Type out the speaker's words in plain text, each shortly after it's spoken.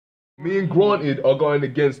Me and Granted are going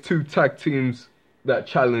against two tag teams that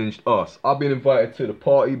challenged us. I've been invited to the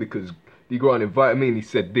party because D-Grant invited me and he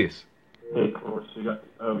said this. Hey, of course, we got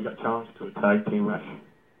challenged to a tag team match,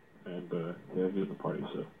 and yeah, here's the party.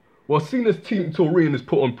 So, well, seeing as Team Taurus is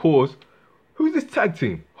put on pause, who's this tag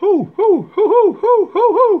team? Who?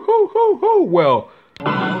 Well,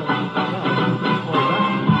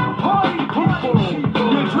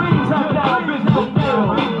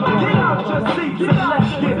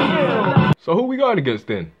 so who we going against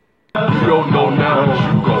then? You don't know now,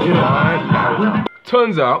 but you go find.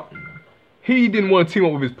 Turns out, he didn't want to team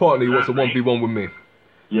up with his partner, he wants a 1v1 with me.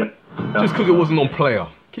 Yep. Just because it wasn't on player.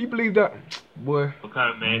 Can you believe that? Boy. What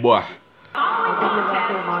kind of man? Boy.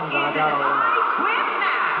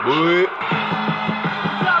 Boy.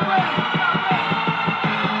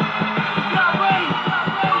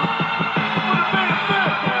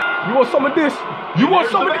 You want some of this? You want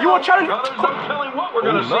some of it? You want challenge? No telling what we're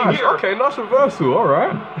gonna see here. Okay, nice reversal. All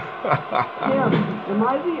right. Cam, am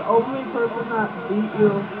I the only person that beat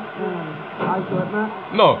you in high equipment?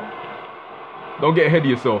 No. Don't get ahead of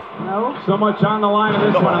yourself. No? So much on the line of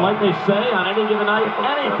this one, and like they say, on any given night,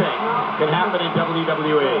 anything can happen in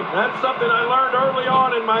WWE. That's something I learned early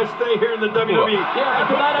on in my stay here in the WWE. Yeah,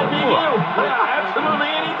 tonight I beat you. Yeah, absolutely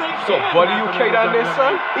anything. So, buddy, you okay down there,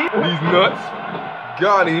 son? These nuts.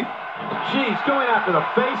 Got him. Jeez, going after the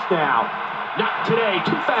face now. Not today,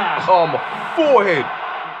 too fast. Oh, my forehead.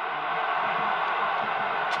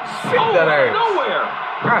 Sit that ass. Nowhere.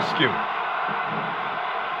 Ask him.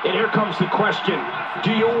 And here comes the question. Do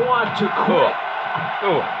you want to quit?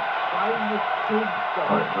 Why is this tube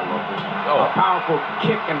A powerful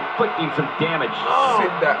kick inflicting some damage. Sit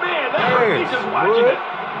that Man, that hurt me just watching it.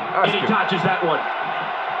 And Ask he him. dodges that one.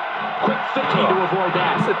 Quick thinking to avoid I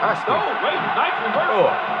that. said ask him. Oh, wait, knife reversal.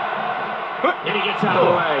 And he gets out of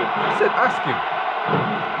the way. I said ask him.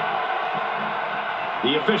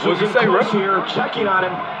 The officials What'd you in say, close ref? here, checking on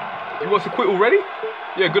him. He wants to quit already?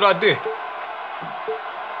 Yeah, good idea.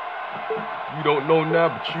 You don't know now,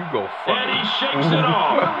 but you go fuck. And he shakes it I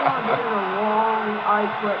off. don't want to get in a long eye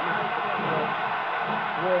equipment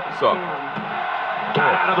with What's up? Cam.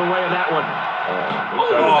 Got out of the way of that one.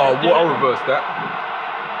 Oh, what? I'll reverse that.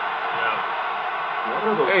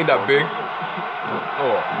 It ain't that big.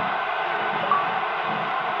 Oh.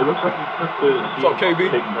 It looks like he took the What's up, KB?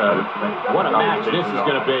 What a match this is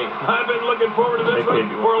going to be. I've been looking forward to this one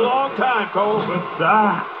for a long time, Cole.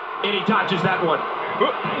 And he dodges that one.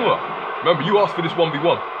 Remember, you asked for this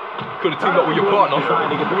 1v1. Could have teamed up with your partner.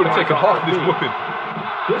 You would have taken half of this whipping.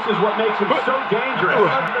 This is what makes him so dangerous.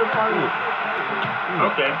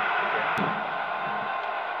 Okay.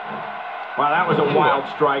 Wow, that was a wild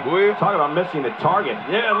strike. Boy. Talk about missing the target.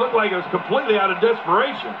 Yeah, it looked like it was completely out of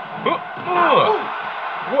desperation.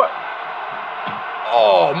 What?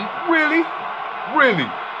 Oh, really? Really?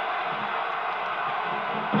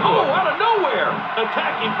 Oh, out of nowhere!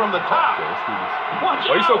 Attacking from the top. Okay, let's do this. Watch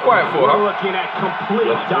Why are you so out. quiet for, We're huh? looking at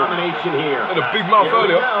complete domination here. Had a big mouth Here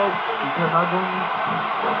we earlier. go.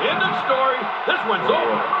 End of story. This one's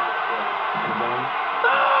over.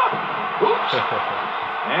 Ah! Oops.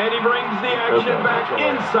 And he brings the action back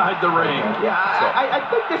inside the ring. Yeah, I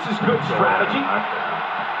think this is good strategy.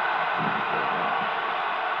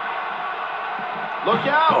 Look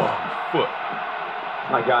out! Oh, foot.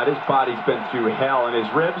 My God, his body's been through hell, and his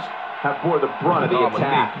ribs have bore the brunt of the Oh, my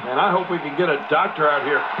attack. And I hope we can get a doctor out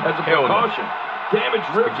here as a Hell no. precaution. Damaged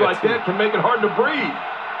ribs like that can make it hard to breathe.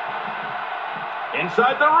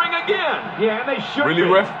 Inside the ring again. Yeah, and they should Really,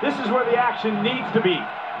 be. ref? This is where the action needs to be.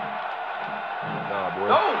 Nah,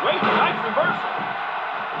 boy. Oh, wait, nice reversal.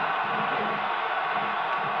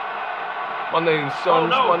 My name's Oh,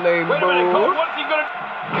 Sons. no. My name, Wait a minute, Cole. bro. What's he going to...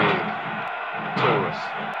 Taurus.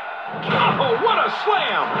 Oh, what a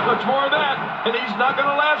slam. Much more of that, and he's not going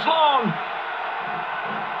to last long.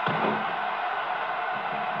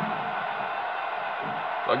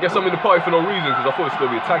 I guess I'm in the party for no reason because I thought it was going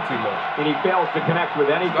to be a tag team match. And he fails to connect with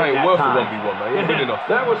anything That ain't that worth a time. 1v1, man. He ain't good enough.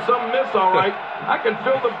 That was some miss, all right. I can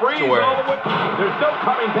feel the breeze Sure. all the way... There's no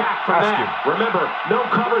coming back from Ask that. him. Remember, no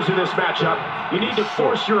covers in this matchup. You need to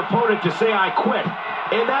force your opponent to say, I quit.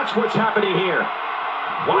 And that's what's happening here.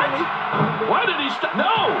 What? Why did he stop?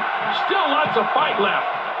 No! Still lots of fight left.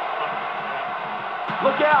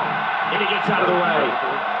 Look out! And he gets out of the way.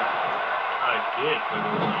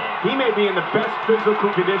 He may be in the best physical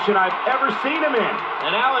condition I've ever seen him in.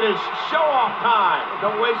 And now it is show-off time.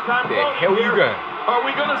 Don't waste time The floating hell you here. got? Are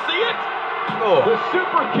we going to see it? Oh. The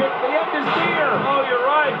super kick, the end is near. Oh, you're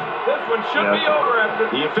right. This one should be over after...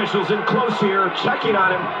 The officials in close here, checking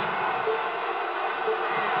on him.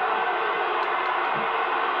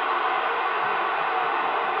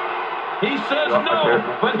 He says no,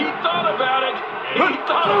 but he thought about it. He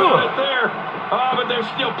thought about it there. Oh, but there's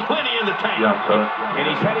still plenty in the tank. Yeah, sir. And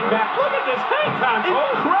he's heading back. Look at this hang time.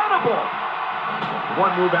 Incredible.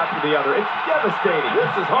 One move after the other. It's devastating.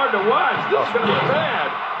 This is hard to watch. This is going to be bad.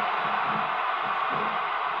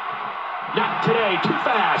 Not today. Too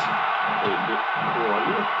fast.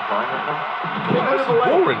 This is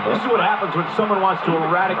boring, man. This is what happens when someone wants to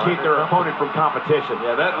eradicate their opponent from competition.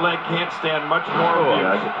 Yeah, that leg can't stand much more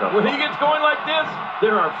abuse. When he gets going like this,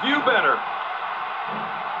 there are few better.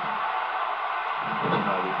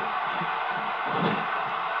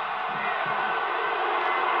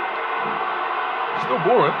 Still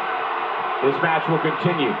boring. This match will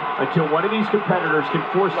continue until one of these competitors can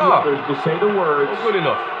force the others to say the words, good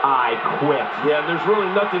enough. I quit. Yeah, there's really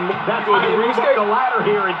nothing more. That's how you move up the ladder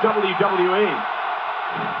here in WWE.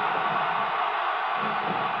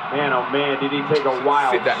 Man, oh man, did he take a wild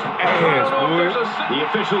Sit that ass, boy. The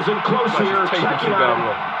officials in close here checking on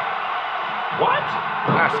him. What?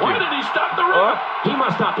 Why did he stop the ref? He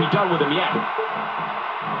must not be done with him yet.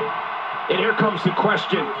 And here comes the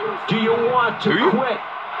question. Do you want to quit?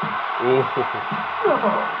 Oh.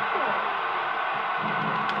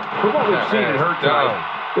 From what we've seen in her time,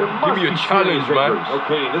 there must give me a challenge, man.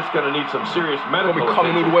 Okay, this is going to need some serious medical attention.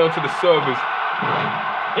 Coming all the way onto the servers.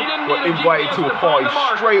 He didn't got invited to a party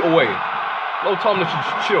straight away. No time to just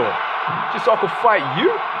chill. Just so I could fight you?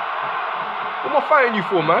 What am I fighting you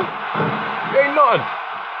for, man? It ain't nothing.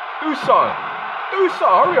 Do something. Do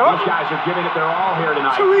something. Hurry up. These guys are giving it their all here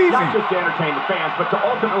tonight. Too easy. Not just to entertain the fans, but to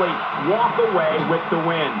ultimately walk away with the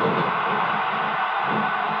win.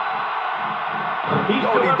 He's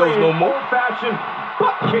delivering an old-fashioned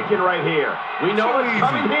butt kicking right here. We know it's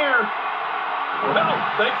coming here. Well,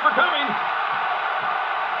 thanks for coming.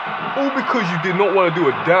 All because you did not want to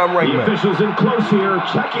do a damn right, man. The officials in close here,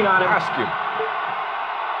 checking on him. Ask him.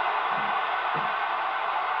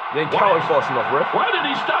 You ain't counting fast enough, ref. Why did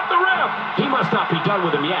he stop the ref? He must not be done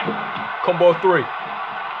with him yet. Combo 3.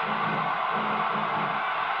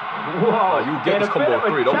 Whoa. You get this combo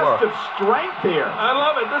 3, don't worry. Test of strength here. I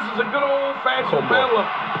love it. This is a good old-fashioned battle of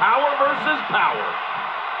power versus power.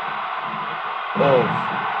 Oh.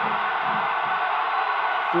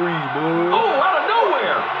 3, boy. Oh, out of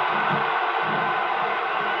nowhere.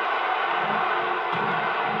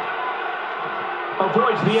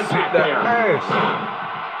 Avoids the impact there.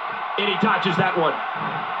 And he dodges that one.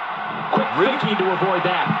 Quick thinking to avoid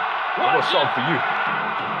that. I got something for you.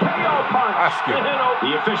 KO punch. Ask him.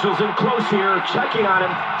 The officials in close here, checking on him.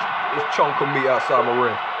 This chunk of meat outside my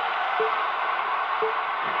ring.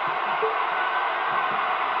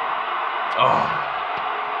 Oh.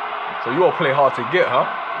 So you all play hard to get, huh?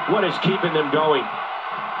 What is keeping them going?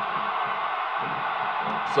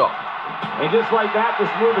 So. And just like that, this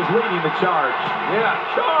move is leading the charge. Yeah,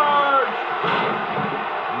 charge!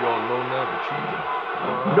 You all know now that you do.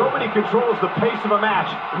 Nobody controls the pace of a match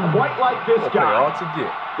quite like this guy. Play hard to get.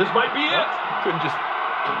 This might be it. Couldn't just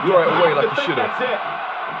throw it away like you should have. That's it.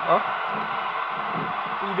 Huh?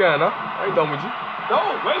 Where you going, huh? I ain't done with you.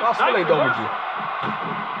 No, wait. I still ain't done with you.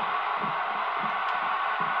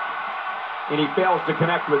 And he fails to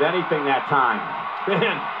connect with anything that time.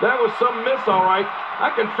 Man, that was some miss, all right.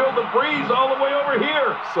 I can feel the breeze all the way over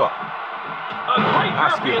here. So, a great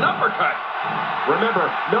European uppercut. Remember,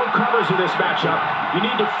 no covers in this matchup. You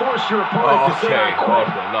need to force your opponent to say I quit.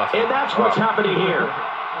 And that's what's happening here.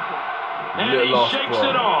 And he shakes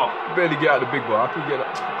it off. Barely get out of the big bar. I can get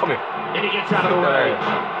up. Come here. And he gets out of the way.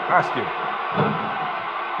 Ask him.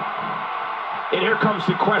 And here comes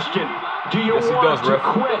the question. Do you want to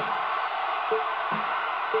quit?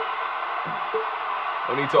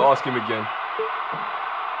 I need to ask him again.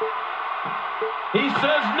 He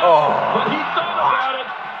says no, but he thought about it.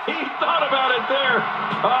 He thought about it there.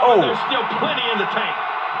 Oh, there's still plenty in the tank.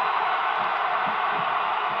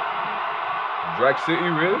 Drag City,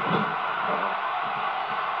 really?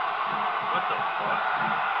 What the fuck?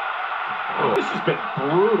 This has been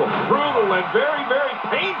brutal. Brutal and very, very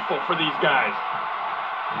painful for these guys.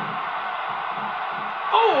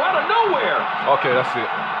 Oh, out of nowhere. Okay, that's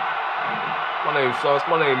it. My name's Sauce.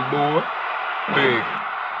 My name boy. Big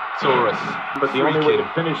Taurus. But the only way to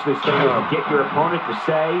finish this thing is to get your opponent to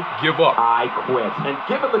say, give up. I quit. And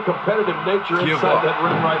given the competitive nature inside that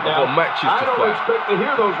ring right now, I don't expect to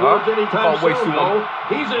hear those words anytime soon, though.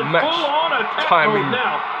 He's in full-on attack mode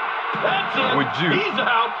now. That's it. With you. He's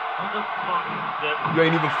out. You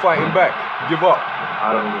ain't even fighting back. Give up.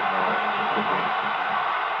 I don't even know.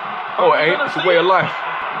 Oh, it ain't. It's a way of life.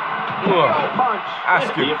 Punch. Ask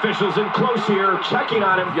him. The officials in close here, checking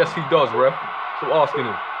on him. Yes, he does, ref. So asking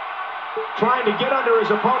him. Trying to get under his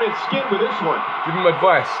opponent's skin with this one. Give him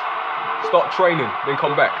advice. Start training, then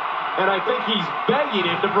come back. And I think he's begging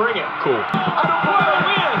him to bring it. Cool. I don't want to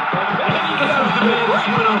win.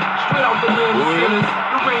 Straight out the land of sinners.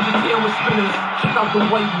 The range of tail with spinners. Check out the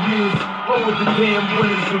white years. Roll with the damn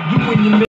winners. So you and your